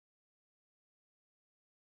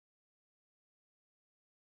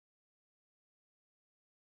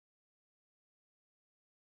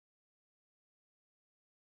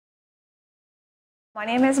My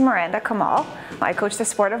name is Miranda Kamal. I coach the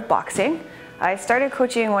sport of boxing. I started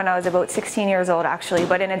coaching when I was about 16 years old actually,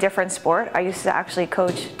 but in a different sport. I used to actually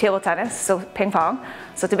coach table tennis, so ping pong.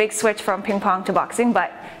 So it's a big switch from ping pong to boxing,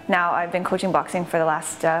 but now I've been coaching boxing for the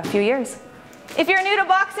last few years. If you're new to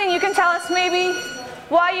boxing, you can tell us maybe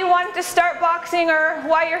why you wanted to start boxing or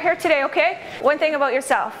why you're here today, okay? One thing about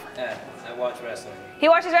yourself. I watch wrestling. He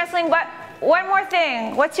watches wrestling, but one more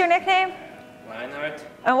thing. What's your nickname? Lionheart?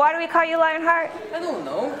 And why do we call you Lionheart? I don't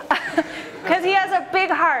know. Because he has a big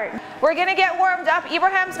heart. We're going to get warmed up.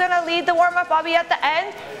 Ibrahim's going to lead the warm-up. I'll be at the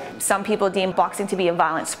end. Some people deem boxing to be a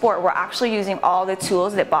violent sport. We're actually using all the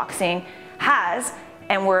tools that boxing has,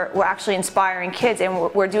 and we're actually inspiring kids, and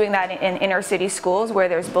we're doing that in inner city schools where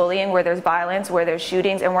there's bullying, where there's violence, where there's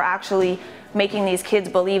shootings, and we're actually making these kids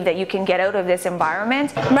believe that you can get out of this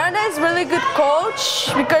environment. Miranda is a really good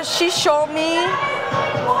coach because she showed me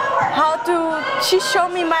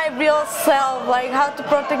my real self, like how to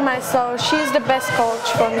protect myself. She's the best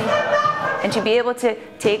coach for me. And to be able to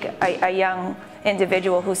take a young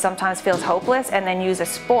individual who sometimes feels hopeless and then use a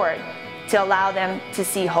sport to allow them to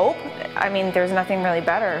see hope, I mean, there's nothing really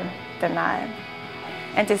better than that.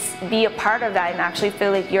 And to be a part of that and actually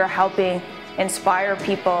feel like you're helping inspire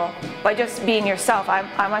people by just being yourself.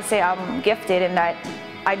 I must say I'm gifted in that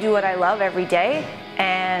I do what I love every day,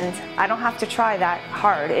 and I don't have to try that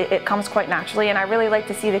hard. It comes quite naturally, and I really like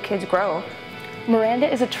to see the kids grow.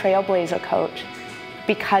 Miranda is a Trailblazer coach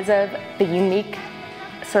because of the unique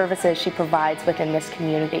services she provides within this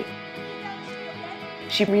community.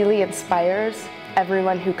 She really inspires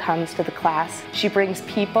everyone who comes to the class. She brings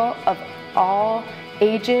people of all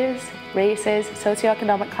ages, races,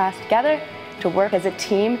 socioeconomic class together to work as a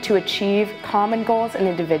team to achieve common goals and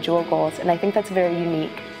individual goals, and I think that's very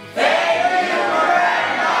unique.